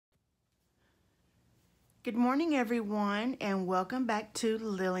Good morning, everyone, and welcome back to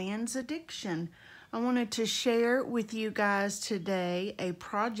Lillian's Addiction. I wanted to share with you guys today a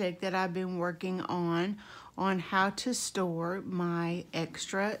project that I've been working on how to store my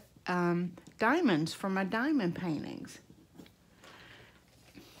extra diamonds for my diamond paintings.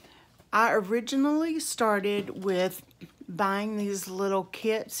 I originally started with buying these little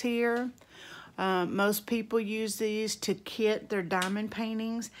kits here. Most people use these to kit their diamond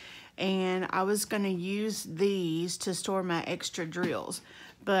paintings, and I was going to use these to store my extra drills.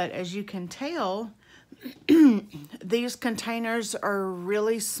 But as you can tell, these containers are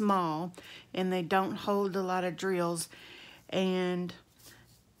really small and they don't hold a lot of drills. And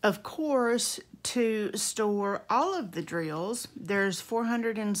of course, to store all of the drills, there's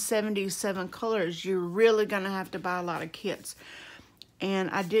 477 colors. You're really going to have to buy a lot of kits.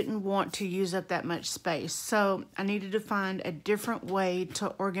 And I didn't want to use up that much space. So I needed to find a different way to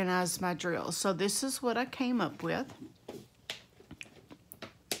organize my drills. So this is what I came up with.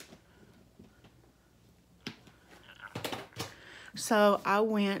 So I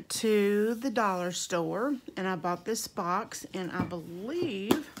went to the dollar store and I bought this box, and I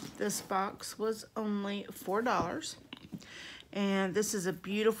believe this box was only $4. And this is a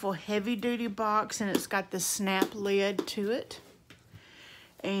beautiful heavy duty box, and it's got the snap lid to it.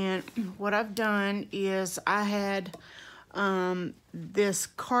 And what I've done is I had this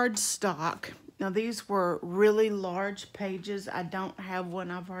cardstock. Now these were really large pages. I don't have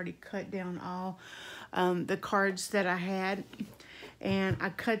one. I've already cut down all the cards that I had. And I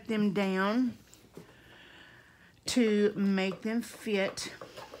cut them down to make them fit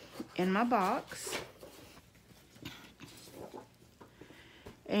in my box.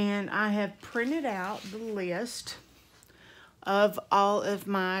 And I have printed out the list of all of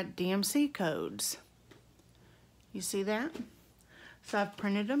my DMC codes. You see that? So I've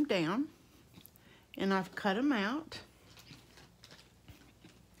printed them down and I've cut them out.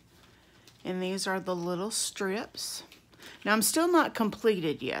 And these are the little strips. Now I'm still not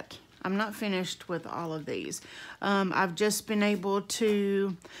completed yet. I'm not finished with all of these. I've just been able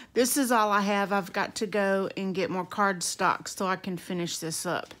to, this is all I have. I've got to go and get more cardstock so I can finish this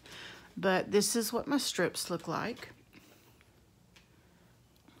up. But this is what my strips look like.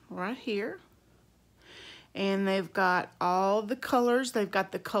 Right here. And they've got all the colors. They've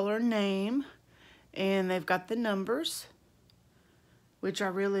got the color name and they've got the numbers, which I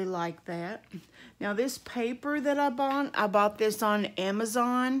really like that. Now this paper that I bought this on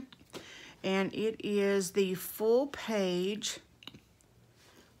Amazon, and it is the full page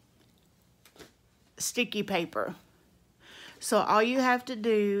sticky paper. So all you have to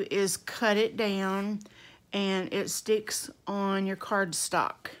do is cut it down and it sticks on your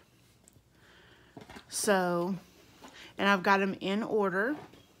cardstock. So, and I've got them in order.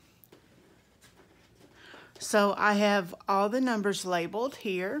 So I have all the numbers labeled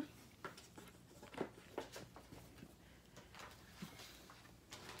here.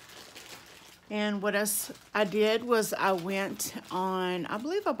 And what else I did was I went on, I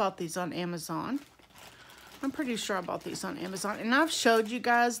believe I bought these on Amazon. I'm pretty sure I bought these on Amazon. And I've showed you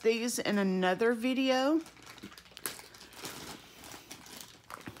guys these in another video.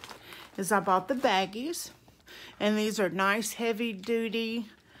 Is I bought the baggies, and these are nice heavy duty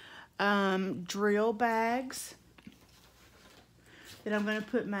drill bags that I'm going to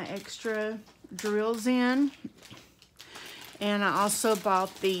put my extra drills in. And I also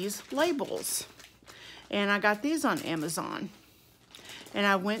bought these labels, and I got these on Amazon. And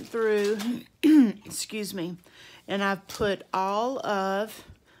I went through, excuse me, and I've put all of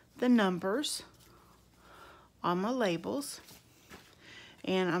the numbers on my labels.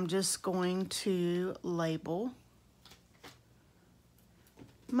 And I'm just going to label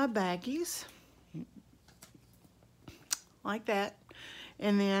my baggies like that.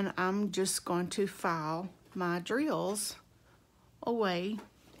 And then I'm just going to file my drills away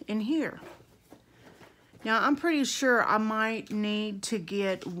in here. Now I'm pretty sure I might need to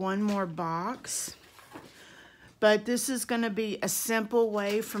get one more box, but this is going to be a simple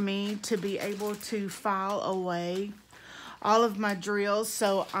way for me to be able to file away all of my drills,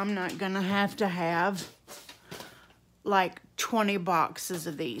 so I'm not gonna have like 20 boxes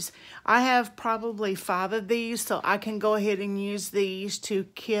of these. I have probably 5 of these, so I can go ahead and use these to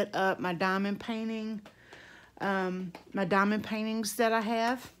kit up my diamond painting, my diamond paintings that I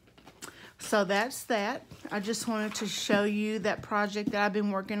have. So that's that. I just wanted to show you that project that I've been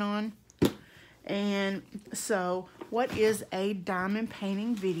working on. And so, what is a diamond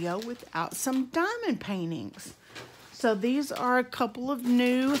painting video without some diamond paintings? So these are a couple of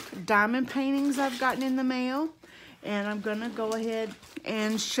new diamond paintings I've gotten in the mail. And I'm gonna go ahead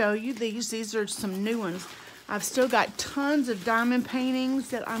and show you these. These are some new ones. I've still got tons of diamond paintings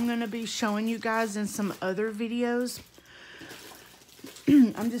that I'm gonna be showing you guys in some other videos.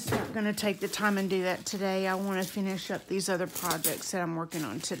 I'm just not gonna take the time and do that today. I wanna finish up these other projects that I'm working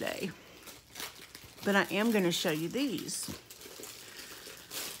on today. But I am gonna show you these.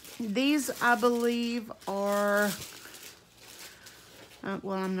 These, I believe, are,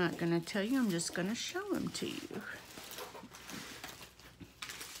 well, I'm not gonna tell you, I'm just gonna show them to you.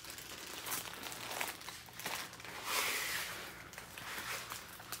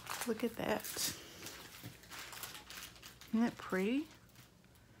 Look at that. Isn't that pretty?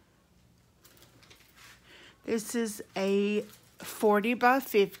 This is a 40 by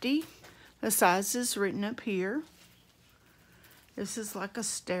 50. The size is written up here. This is like a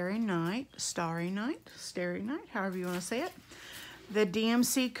Starry Night, however you want to say it. The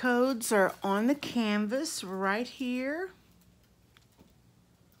DMC codes are on the canvas right here.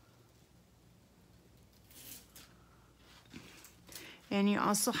 And you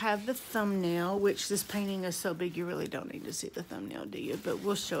also have the thumbnail, which this painting is so big you really don't need to see the thumbnail, do you? But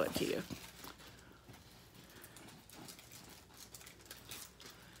we'll show it to you.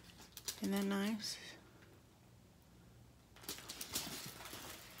 Isn't that nice?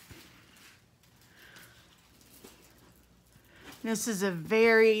 This is a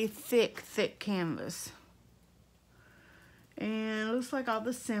very thick canvas. And it looks like all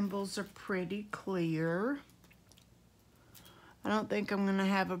the symbols are pretty clear. I don't think I'm gonna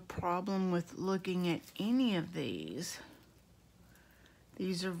have a problem with looking at any of these.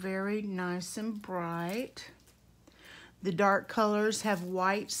 These are very nice and bright. The dark colors have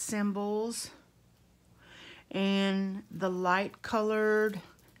white symbols, and the light colored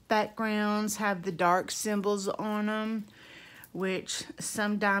backgrounds have the dark symbols on them, which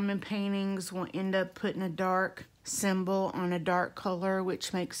some diamond paintings will end up putting a dark symbol on a dark color,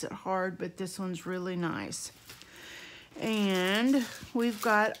 which makes it hard, but this one's really nice. And we've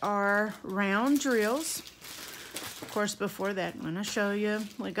got our round drills. Of course, before that, I'm gonna show you,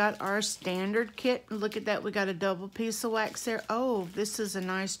 we got our standard kit. Look at that, we got a double piece of wax there. Oh, this is a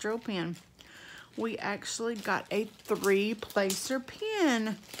nice drill pen. We actually got a 3-placer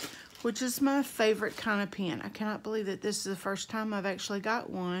pen, which is my favorite kind of pen. I cannot believe that this is the first time I've actually got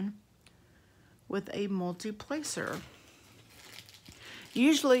one with a multi-placer.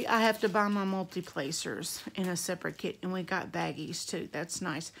 Usually I have to buy my multi-placers in a separate kit, and we got baggies too. That's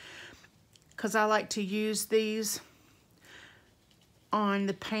nice, because I like to use these on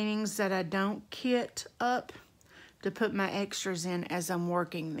the paintings that I don't kit up to put my extras in as I'm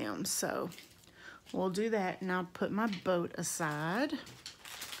working them. So we'll do that, and I'll put my boat aside.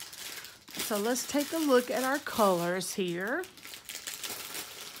 So let's take a look at our colors here.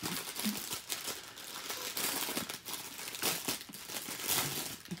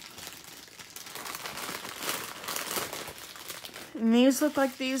 And these look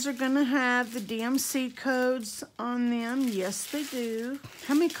like these are gonna have the DMC codes on them. Yes, they do.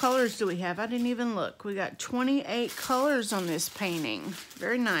 How many colors do we have? I didn't even look. We got 28 colors on this painting.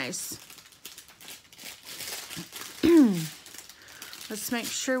 Very nice. Let's make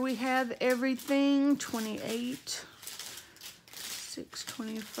sure we have everything. 28, 6,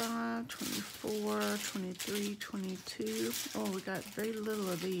 25, 24, 23, 22. Oh, we got very little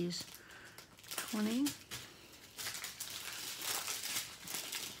of these. 20.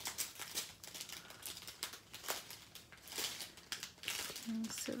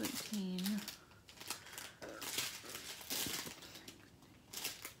 17.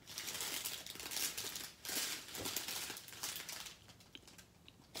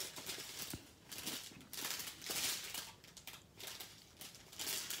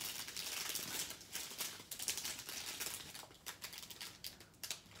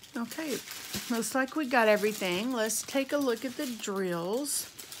 Okay, looks like we got everything. Let's take a look at the drills.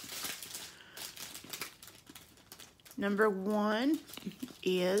 Number 1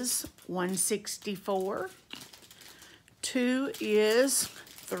 is 164. 2 is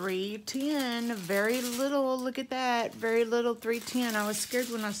 310. Very little, look at that. Very little 310. I was scared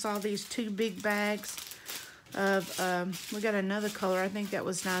when I saw these 2 big bags of, we got another color. I think that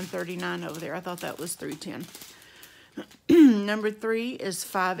was 939 over there. I thought that was 310. Number 3 is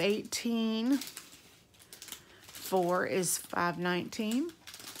 518. 4 is 519.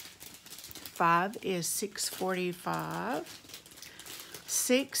 5 is 645.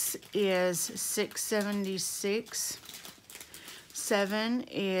 6 is 676. 7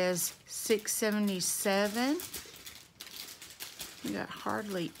 is 677. We got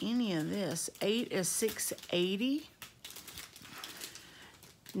hardly any of this. 8 is 680.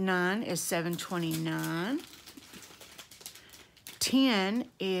 9 is 729. 10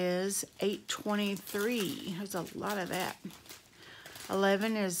 is 823. There's a lot of that.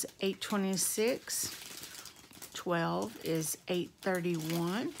 11 is 826. 12 is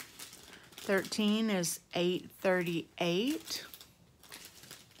 831. 13 is 838.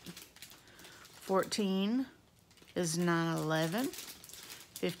 14 is 911.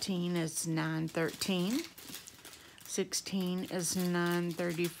 15 is 913. 16 is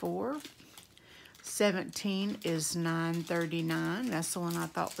 934. 17 is 939. That's the one I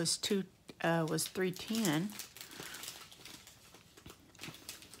thought was 310.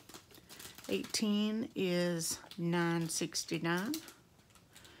 18 is 969.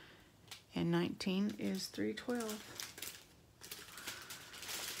 And 19 is 312.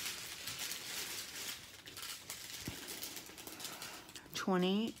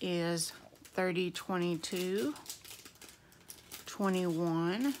 $20 is 3022.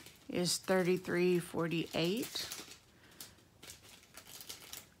 21 is 3348.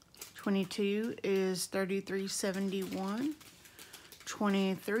 22 is 3371.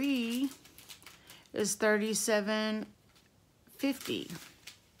 23 is 3750.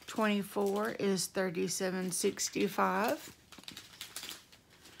 24 is 3765.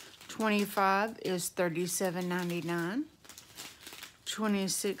 25 is 3799.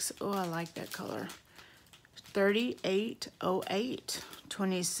 26, oh, I like that color. 3808.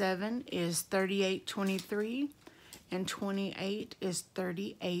 27 is 3823. And 28 is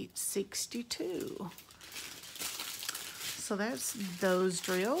 3862. So that's those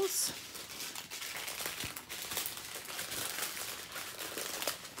drills.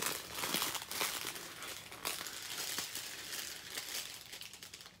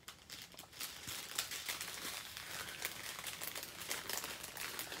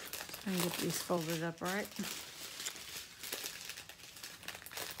 I'm gonna get these folded up right.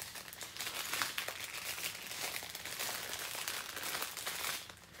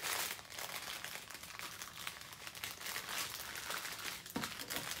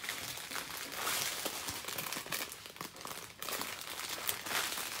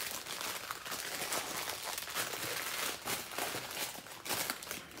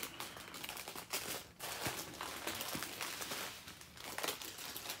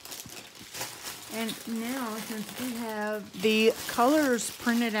 And now, since we have the colors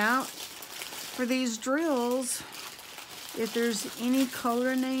printed out for these drills, if there's any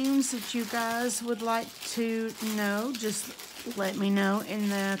color names that you guys would like to know, just let me know in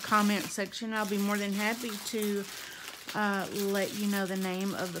the comment section. I'll be more than happy to let you know the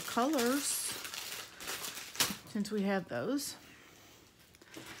name of the colors, since we have those.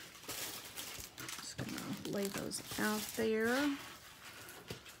 Just gonna lay those out there.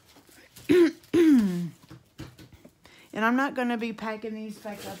 And I'm not going to be packing these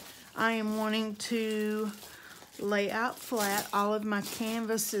back up. I am wanting to lay out flat all of my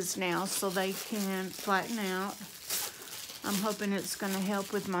canvases now so they can flatten out. I'm hoping it's going to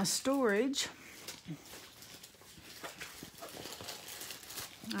help with my storage.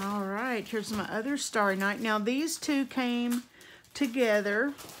 All right, here's my other Starry Night. Now these two came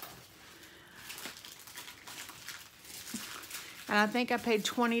together. And I think I paid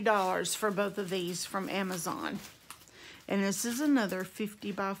 $20 for both of these from Amazon. And this is another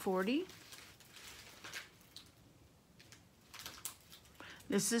 50 by 40.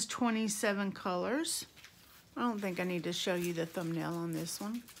 This is 27 colors. I don't think I need to show you the thumbnail on this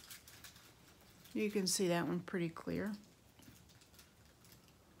one. You can see that one pretty clear.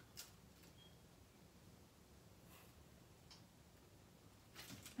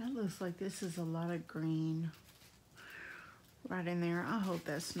 That looks like this is a lot of green right in there. I hope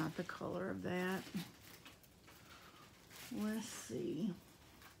that's not the color of that. Let's see.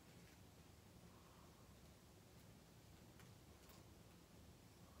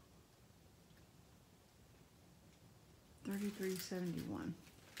 $33.71.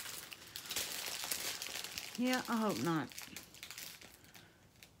 Yeah, I hope not.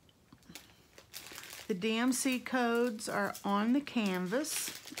 The DMC codes are on the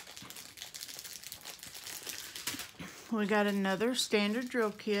canvas. We got another standard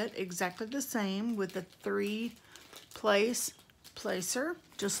drill kit, exactly the same, with a 3-place placer,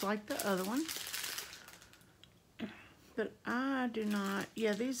 just like the other one. But I do not,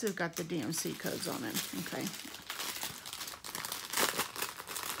 yeah, these have got the DMC codes on it. Okay.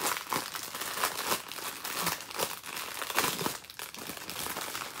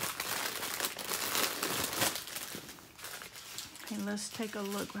 Okay, let's take a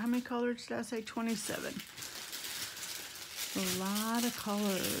look. How many colors did I say? 27. A lot of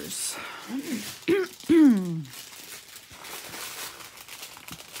colors.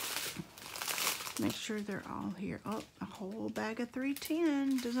 Make sure they're all here. Oh, a whole bag of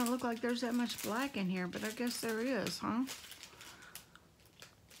 310. Doesn't look like there's that much black in here, but I guess there is, huh?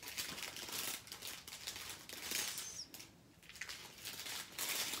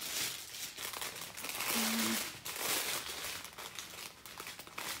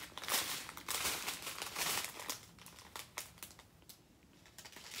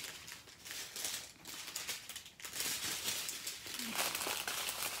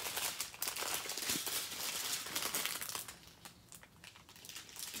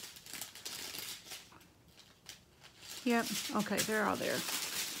 Yep, okay, they're all there.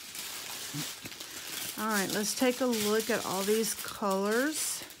 All right, let's take a look at all these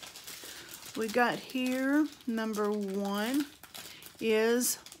colors. We got here, number 1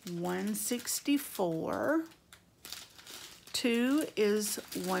 is 164. 2 is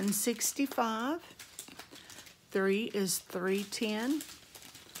 165. 3 is 310.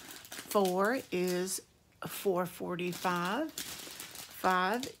 4 is 445.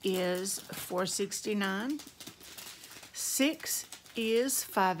 5 is 469. 6 is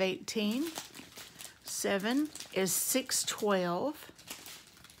 518. 7 is 612.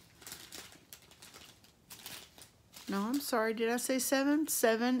 No, I'm sorry, did I say 7?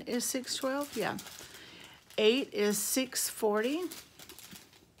 7 is 612, yeah. 8 is 640.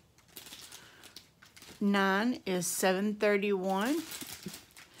 9 is 731.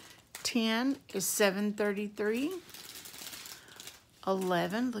 10 is 733.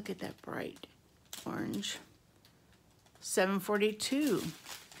 11, look at that bright orange. 742.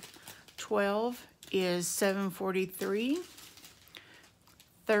 12 is 743.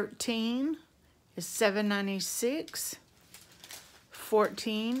 13 is 796.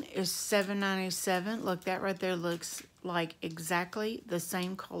 14 is 797. Look, that right there looks like exactly the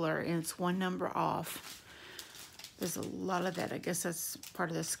same color, and it's one number off. There's a lot of that. I guess that's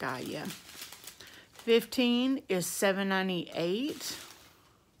part of the sky, yeah. 15 is 798.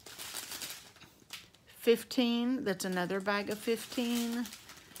 15, that's another bag of 15.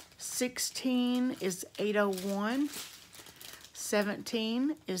 16 is 801.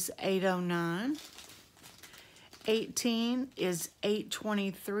 17 is 809. 18 is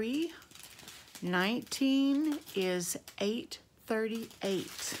 823. 19 is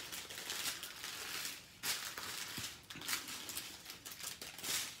 838.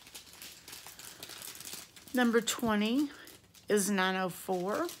 Number 20 is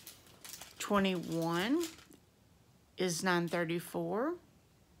 904. 21 is 934.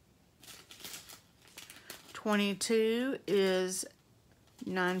 22 is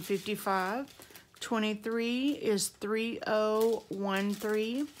 955. 23 is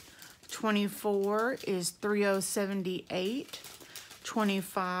 3013. 24 is 3078.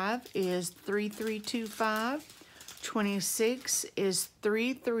 25 is 3325. 26 is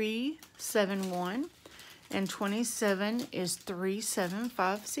 3371. And 27 is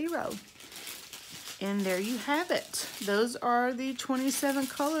 3750. And there you have it. Those are the 27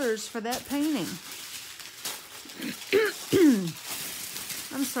 colors for that painting.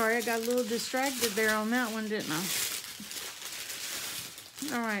 I'm sorry, I got a little distracted there on that one, didn't I?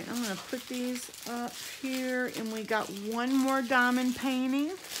 All right, I'm gonna put these up here, and we got one more diamond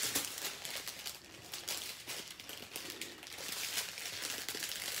painting.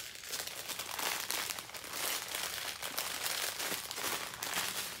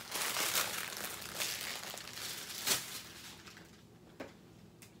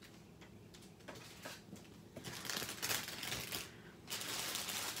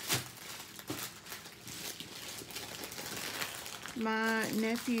 My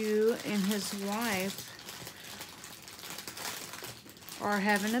nephew and his wife are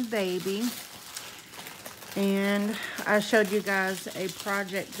having a baby, and I showed you guys a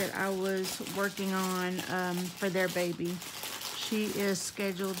project that I was working on for their baby. She is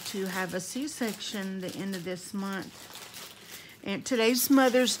scheduled to have a C-section the end of this month. And today's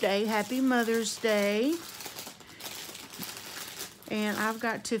Mother's Day. Happy Mother's Day. And I've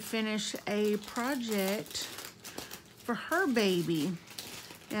got to finish a project for her baby,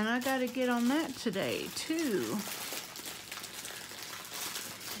 and I got to get on that today too.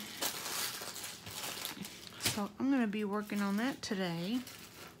 So I'm going to be working on that today.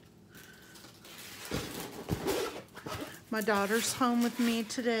 My daughter's home with me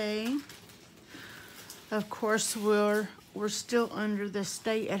today. Of course, we're still under the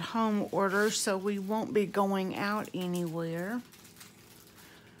stay-at-home order, so we won't be going out anywhere.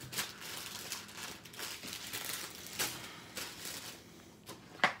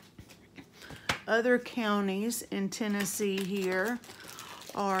 Other counties in Tennessee here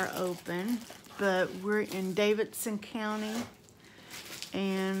are open, but we're in Davidson County,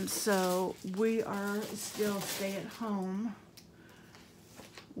 And so we are still stay at home.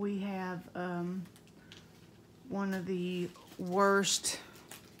 We have one of the worst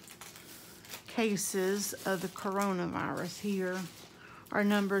cases of the coronavirus here. Our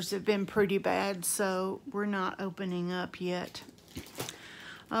numbers have been pretty bad, so we're not opening up yet.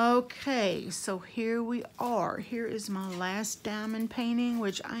 Okay, so here we are. Here is my last diamond painting,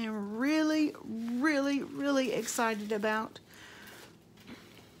 which I am really, really, really excited about.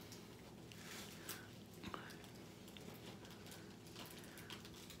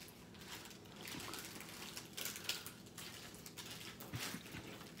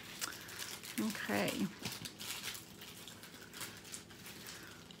 Okay.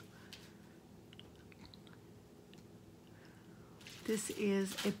 This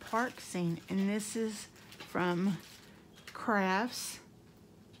is a park scene, and this is from Crafts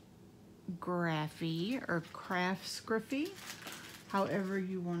Graphy, or Crafts Griffy, however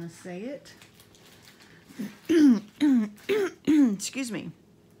you want to say it. Excuse me.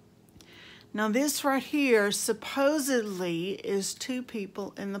 Now this right here supposedly is 2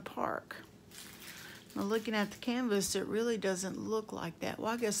 people in the park. Now looking at the canvas, it really doesn't look like that.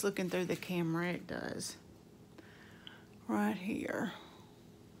 Well, I guess looking through the camera, it does. Right here.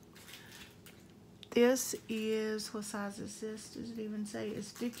 This is, what size is this? Does it even say?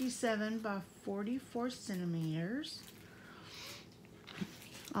 It's 57 by 44 centimeters.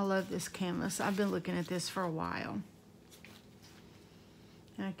 I love this canvas. I've been looking at this for a while.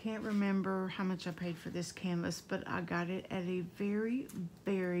 And I can't remember how much I paid for this canvas, but I got it at a very,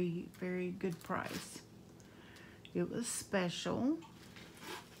 very, very good price. It was special.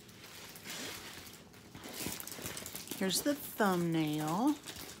 Here's the thumbnail.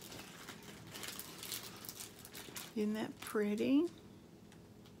 Isn't that pretty?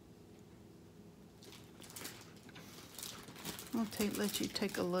 I'll let you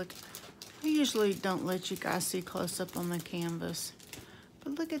take a look. I usually don't let you guys see close up on the canvas.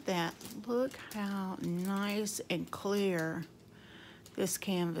 But look at that. Look how nice and clear this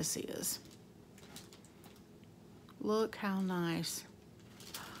canvas is. Look how nice.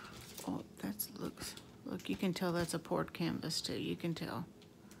 Oh, look, you can tell that's a poured canvas too. You can tell.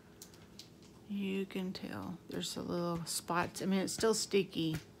 You can tell. There's a little spots. I mean, it's still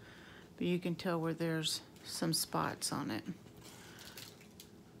sticky, but you can tell where there's some spots on it.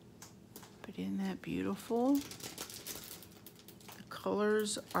 But isn't that beautiful? The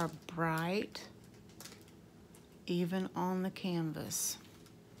colors are bright, even on the canvas.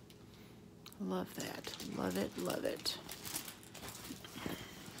 Love that. Love it, love it.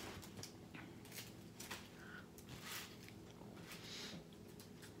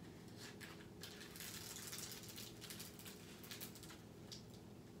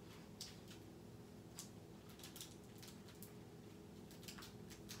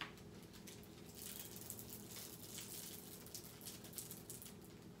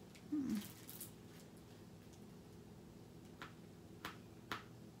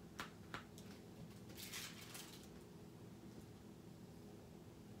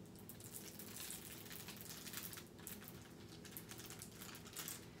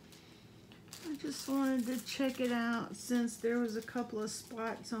 Just wanted to check it out since there was a couple of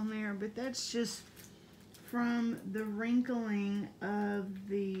spots on there, but that's just from the wrinkling of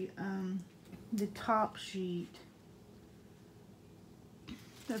the top sheet.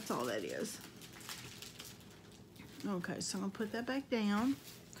 That's all that is. Okay, so I'm gonna put that back down.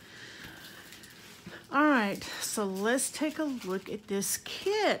 All right, so let's take a look at this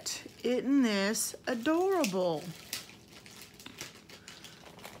kit. Isn't this adorable?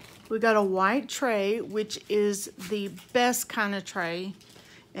 We got a white tray, which is the best kind of tray,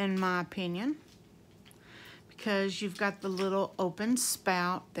 in my opinion, because you've got the little open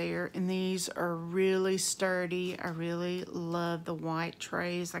spout there, and these are really sturdy. I really love the white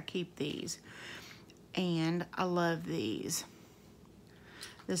trays. I keep these, and I love these.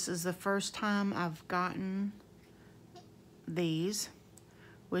 This is the first time I've gotten these,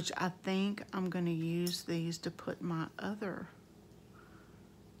 which I think I'm going to use these to put my other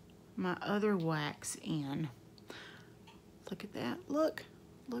wax in. Look at that. Look,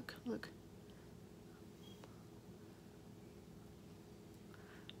 look, look.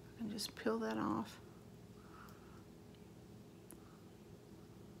 I can just peel that off.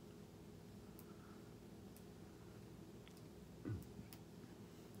 I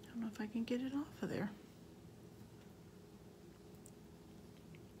don't know if I can get it off of there.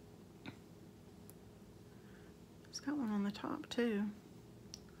 It's got one on the top too.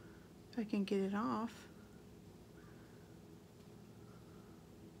 If I can get it off.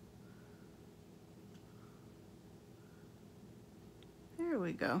 There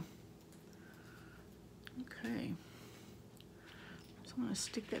we go. Okay. So I'm gonna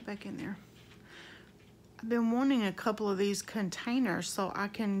stick that back in there. I've been wanting a couple of these containers so I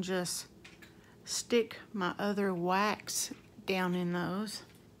can just stick my other wax down in those.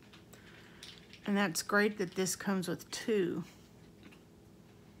 And that's great that this comes with 2.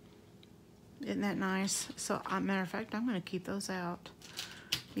 Isn't that nice? So, matter of fact, I'm going to keep those out.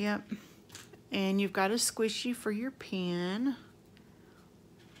 Yep. And you've got a squishy for your pen.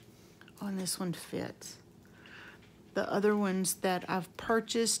 Oh, and this one fits. The other ones that I've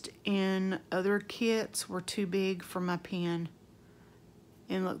purchased in other kits were too big for my pen.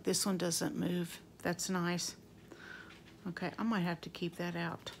 And look, this one doesn't move. That's nice. Okay, I might have to keep that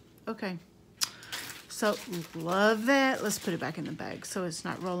out. Okay. So, love that. Let's put it back in the bag so it's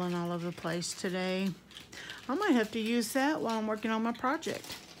not rolling all over the place today. I might have to use that while I'm working on my project.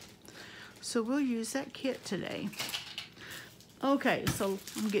 So, we'll use that kit today. Okay, so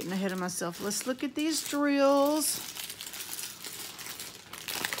I'm getting ahead of myself. Let's look at these drills.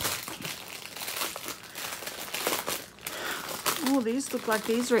 Oh, these look like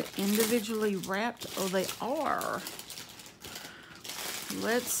these are individually wrapped. Oh, they are.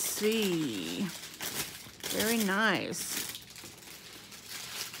 Let's see. Very nice.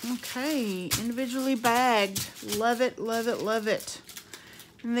 Okay, individually bagged. Love it, love it, love it.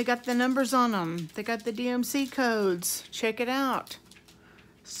 And they got the numbers on them. They got the DMC codes. Check it out.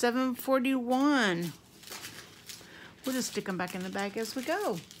 741. We'll just stick them back in the bag as we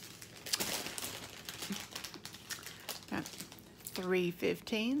go. Got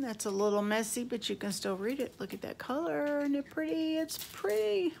 315. That's a little messy, but you can still read it. Look at that color. Isn't it pretty? It's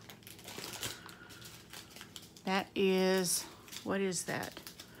pretty. That is, what is that?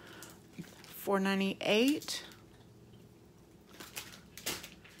 498.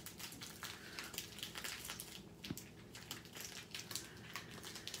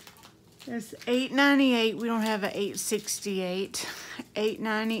 That's 898. We don't have an 868.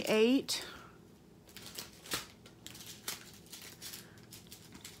 898.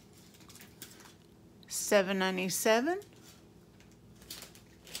 $797.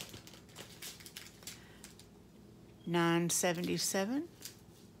 977.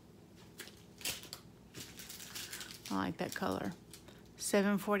 I like that color.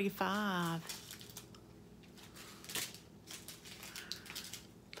 745.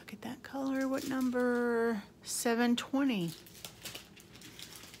 Look at that color. What number? 720.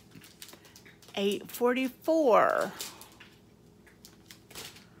 844.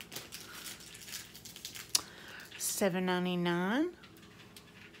 799.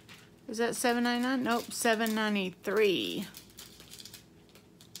 Is that 799? Nope, 793.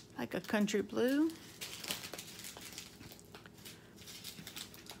 Like a country blue.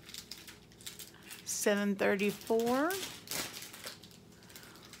 734.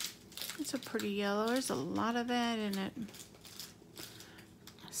 It's a pretty yellow. There's a lot of that in it.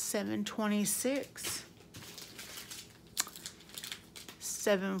 726.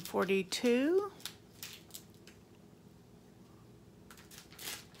 742.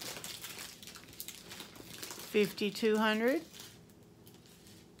 5200.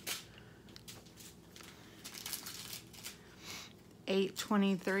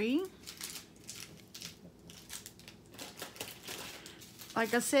 823.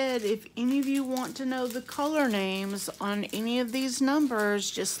 Like I said, if any of you want to know the color names on any of these numbers,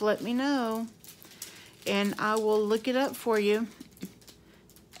 just let me know and I will look it up for you.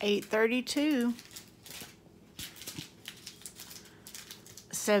 832.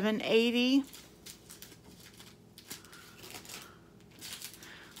 780.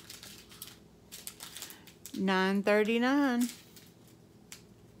 939.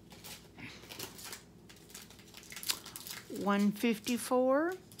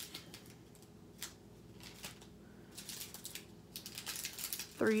 154.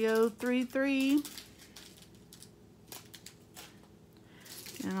 3033.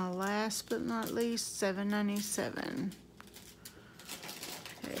 And last but not least, 797.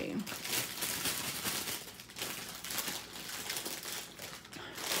 Okay.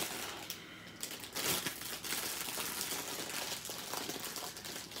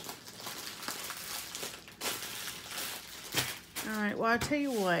 Well, I'll tell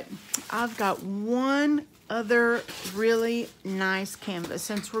you what, I've got one other really nice canvas.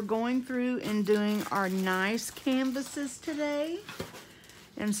 Since we're going through and doing our nice canvases today,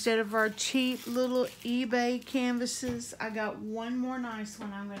 instead of our cheap little eBay canvases, I got one more nice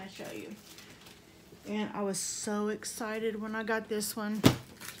one I'm going to show you. And I was so excited when I got this one.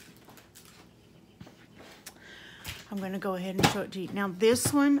 I'm going to go ahead and show it to you. Now,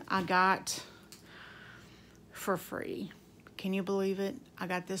 this one I got for free. Can you believe it? I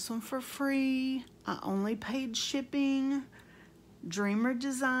got this one for free. I only paid shipping. Dreamer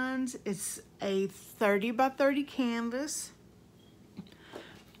Designs. It's a 30 by 30 canvas.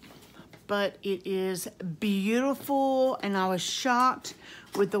 But it is beautiful, and I was shocked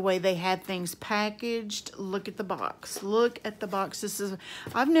with the way they had things packaged. Look at the box. Look at the box.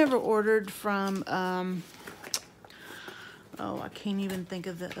 I've never ordered from, oh, I can't even think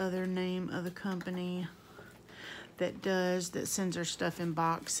of the other name of the company that sends her stuff in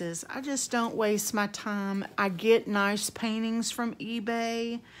boxes. I just don't waste my time. I get nice paintings from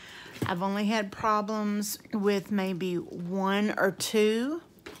eBay. I've only had problems with maybe 1 or 2.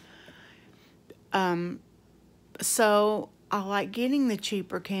 So I like getting the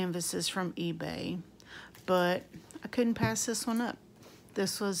cheaper canvases from eBay, but I couldn't pass this one up.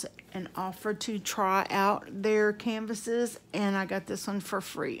 This was an offer to try out their canvases, and I got this one for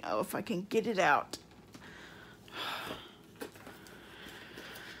free. Oh, if I can get it out.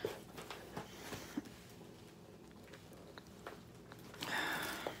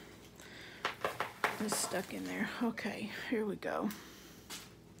 It's stuck in there. Okay, here we go.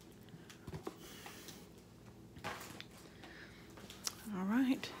 All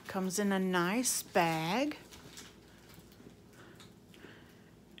right, comes in a nice bag.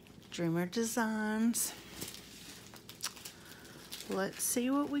 Dreamer Designs. Let's see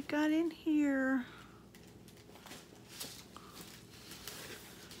what we got in here.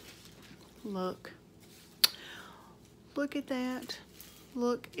 Look. Look at that.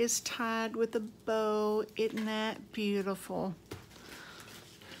 Look, it's tied with a bow. Isn't that beautiful?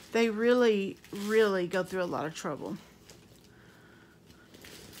 They really, really go through a lot of trouble.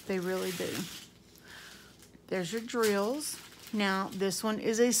 They really do. There's your drills. Now, this one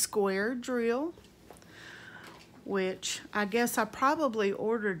is a square drill, which I guess I probably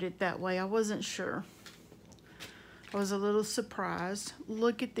ordered it that way. I wasn't sure. I was a little surprised.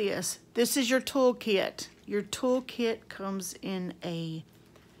 Look at this. This is your toolkit. Your toolkit comes in a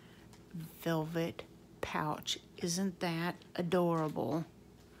velvet pouch. Isn't that adorable?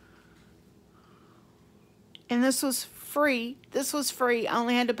 And this was free. This was free. I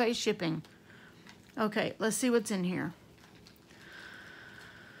only had to pay shipping. Okay, let's see what's in here.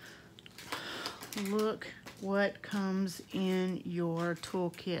 Look what comes in your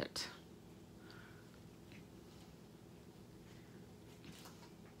toolkit.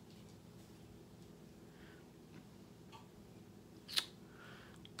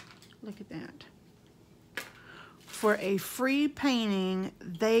 Look at that. For a free painting,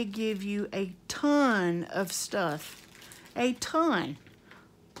 they give you a ton of stuff. A ton.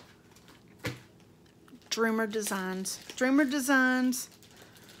 Dreamer Designs. Dreamer Designs.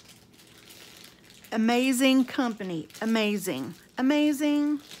 Amazing company. Amazing.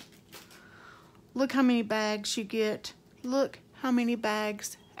 Amazing. Look how many bags you get. Look how many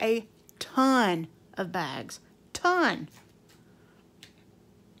bags. A ton of bags. Ton.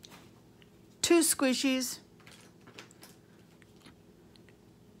 2 squishies.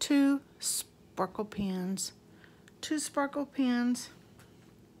 2 sparkle pens. 2 sparkle pens.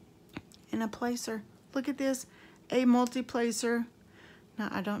 And a placer. Look at this. A multi-placer. Now,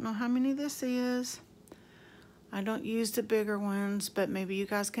 I don't know how many this is. I don't use the bigger ones, but maybe you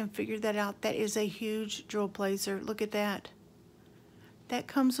guys can figure that out. That is a huge drill placer. Look at that. That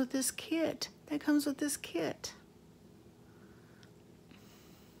comes with this kit. That comes with this kit.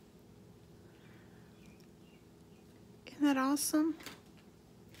 Isn't that awesome?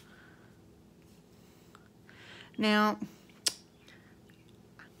 Now,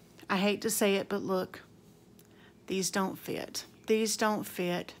 I hate to say it, but look, these don't fit. These don't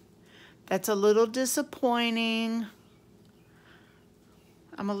fit. That's a little disappointing.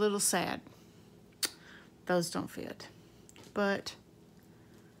 I'm a little sad. Those don't fit. But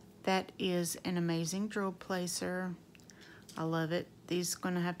that is an amazing drill placer. I love it. These are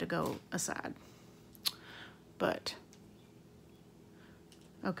going to have to go aside. But,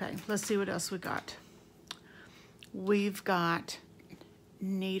 okay, let's see what else we got. We've got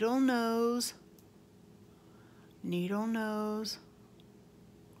needle nose,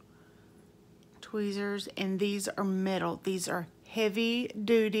 tweezers, and these are metal. These are heavy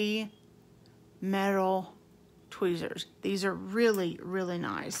duty metal tweezers. These are really, really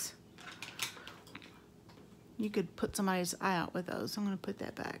nice. You could put somebody's eye out with those. I'm going to put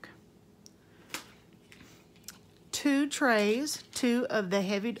that back. 2 trays, 2 of the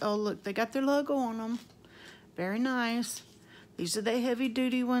heavy, oh look, they got their logo on them. Very nice. These are the heavy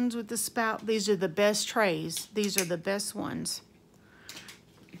duty ones with the spout. These are the best trays. These are the best ones.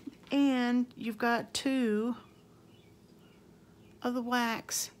 And you've got 2 of the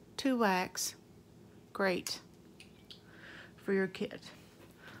wax. 2 wax. Great. for your kit.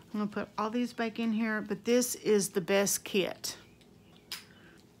 I'm gonna put all these back in here, but this is the best kit.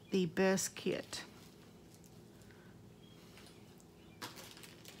 The best kit.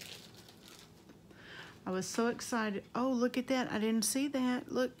 I was so excited. Oh, look at that. I didn't see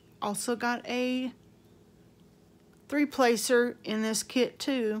that. Look, also got a 3-placer in this kit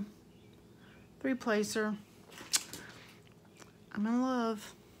too. 3-placer. I'm in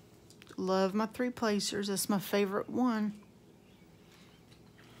love. Love my 3-placers. That's my favorite one.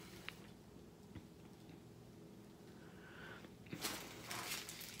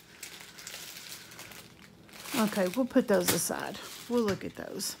 Okay, we'll put those aside. We'll look at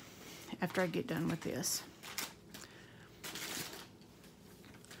those after I get done with this.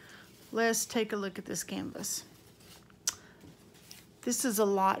 Let's take a look at this canvas. This is a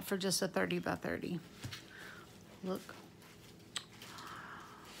lot for just a 30 by 30. Look.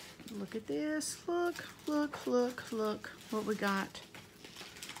 Look at this. Look, look, look, look what we got.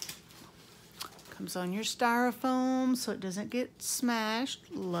 Comes on your styrofoam so it doesn't get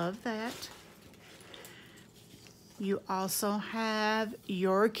smashed. Love that. You also have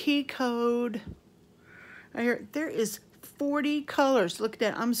your key code. Right here, there is 40 colors. Look at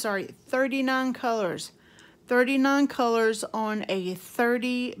that. I'm sorry, 39 colors. 39 colors on a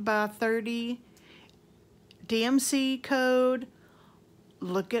 30 by 30 DMC code.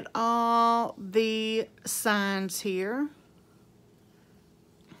 Look at all the signs here.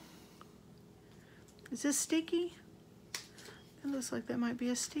 Is this sticky? It looks like that might be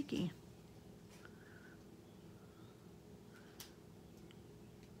a sticky.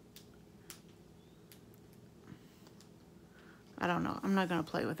 I don't know. I'm not going to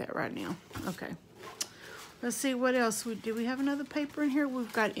play with that right now. Okay. Let's see what else. Do we have another paper in here?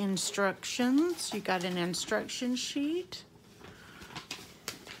 We've got instructions. You got an instruction sheet.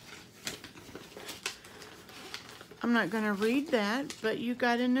 I'm not going to read that, but you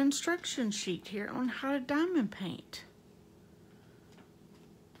got an instruction sheet here on how to diamond paint.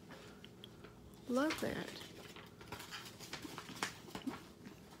 Love that.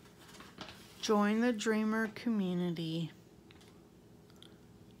 Join the Dreamer community.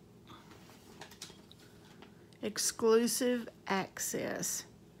 Exclusive access.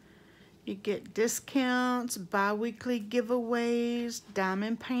 You get discounts, bi-weekly giveaways,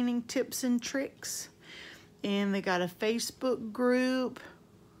 diamond painting tips and tricks. And they got a Facebook group.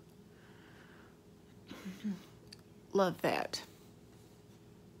 Love that.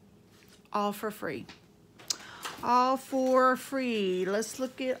 All for free. All for free. Let's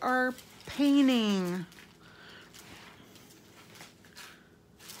look at our painting.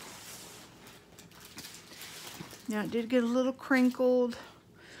 Now it did get a little crinkled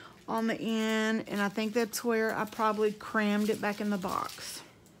on the end, and I think that's where I probably crammed it back in the box.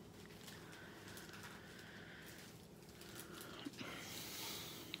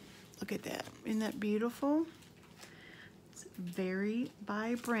 Look at that. Isn't that beautiful? It's very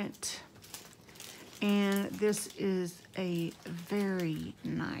vibrant. And this is a very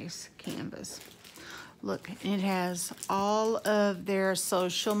nice canvas. Look, it has all of their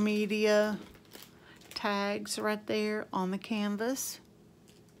social media tags right there on the canvas.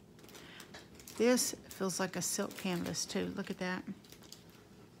 This feels like a silk canvas too. Look at that.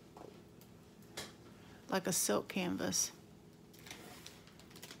 Like a silk canvas.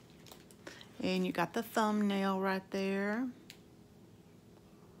 And you got the thumbnail right there.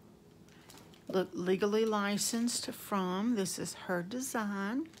 Look, legally licensed from, this is her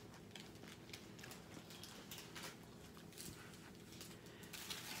design.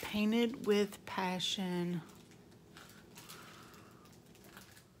 Painted with passion.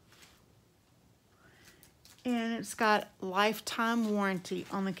 And it's got lifetime warranty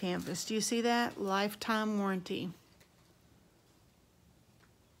on the canvas. Do you see that? Lifetime warranty.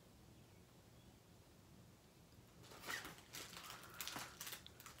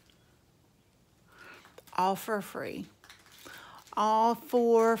 All for free. All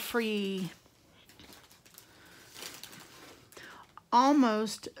for free.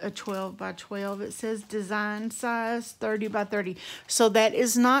 Almost a 12 by 12. It says design size 30 by 30. So that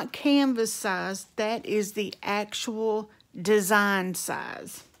is not canvas size. That is the actual design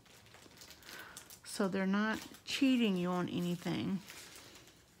size. So they're not cheating you on anything.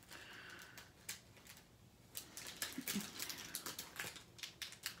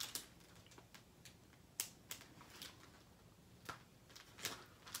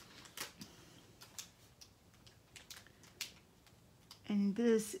 And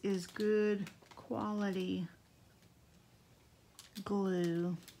this is good quality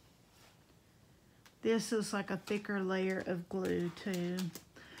glue. This is like a thicker layer of glue too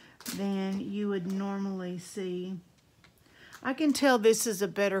than you would normally see. I can tell this is a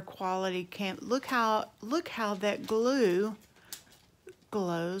better quality look how that glue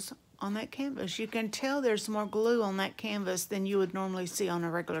glows on that canvas. You can tell there's more glue on that canvas than you would normally see on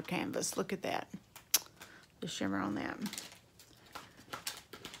a regular canvas. Look at that. The shimmer on that.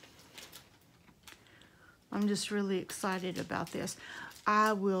 I'm just really excited about this.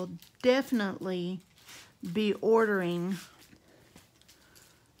 I will definitely be ordering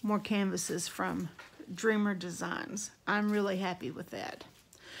more canvases from Dreamer Designs. I'm really happy with that.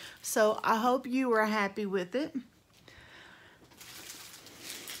 So I hope you were happy with it.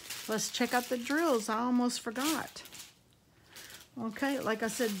 Let's check out the drills. I almost forgot. Okay, like I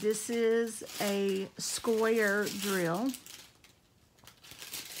said, this is a square drill.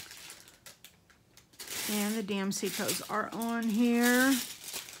 And the DMC codes are on here.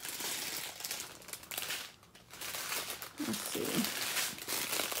 Let's see.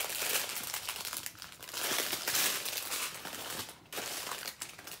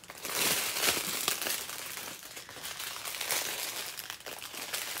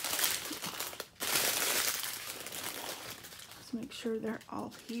 Make sure they're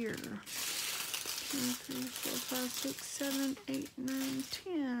all here. 2, 3, 4, 5, 6, 7, 8, 9,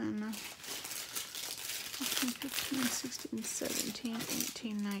 10. 14, 15, 16, 17,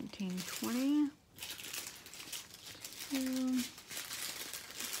 18, 19, 20.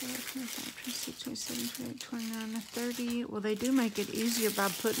 26, 27, 28, 29, 30. Well, they do make it easier by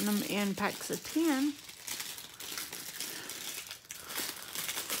putting them in packs of 10.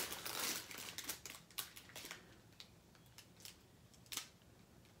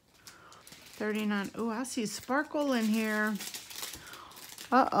 $39. Oh, I see sparkle in here.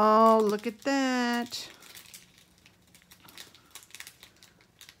 Uh-oh, look at that.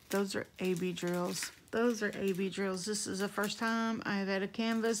 Those are AB drills. Those are AB drills. This is the first time I've had a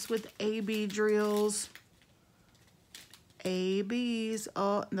canvas with AB drills. ABs.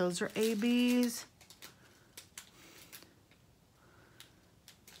 Oh, those are ABs.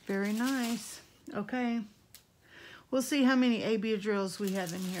 Very nice. Okay. We'll see how many AB drills we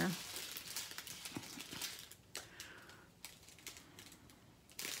have in here.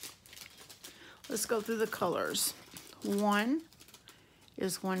 Let's go through the colors. 1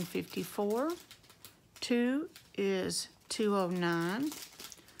 is 154. 2 is 209.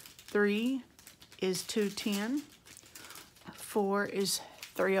 3 is 210. 4 is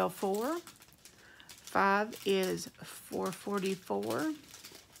 304. 5 is 444.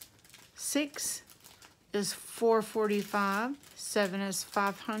 6 is 445. 7 is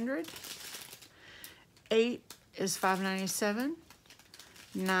 500. 8 is 597.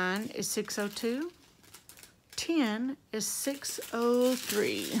 9 is 602. 10 is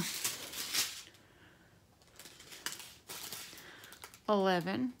 603.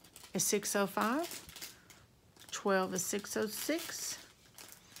 11 is 605. 12 is 606.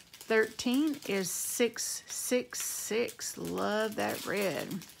 13 is 666. Love that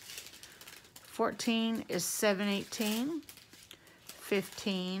red. 14 is 718.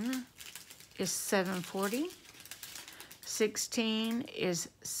 15 is 740. 16 is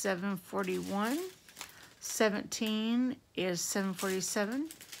 741. 17 is 747.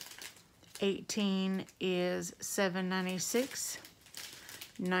 18 is 796.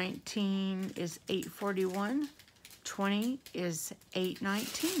 19 is 841. 20 is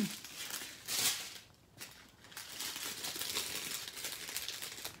 819.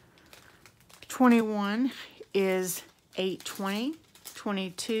 $21 is 820.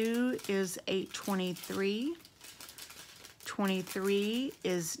 22 is 823. 23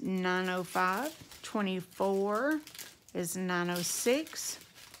 is 905. 24 is 906.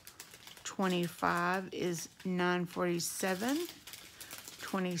 25 is 947.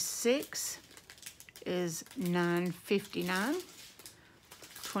 26 is 959.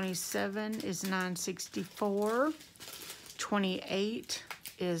 27 is 964. 28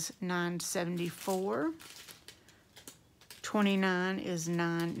 is 974. 29 is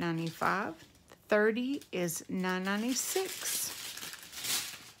 995. 30 is 996.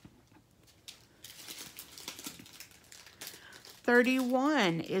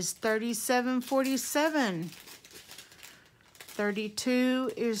 31 is 3747.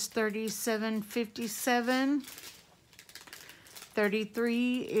 32 is 3757.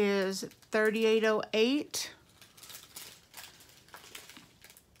 33 is 3808.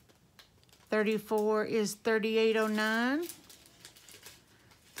 34 is 3809.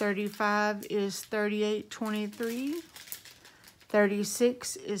 35 is 3823.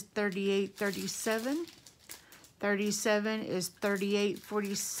 36 is 3837. 37 is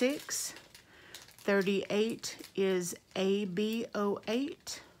 3846. 38 is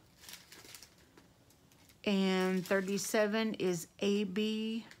AB08. and 37 is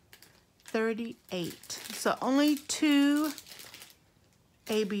AB 38. So only 2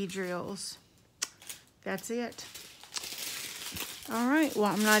 AB drills. That's it. All right, well,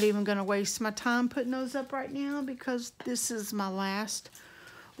 I'm not even gonna waste my time putting those up right now because this is my last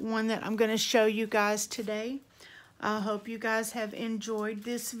one that I'm gonna show you guys today. I hope you guys have enjoyed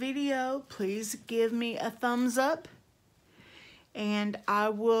this video. Please give me a thumbs up, and I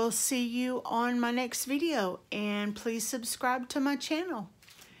will see you on my next video. And please subscribe to my channel.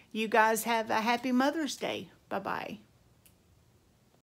 You guys have a happy Mother's Day. Bye-bye.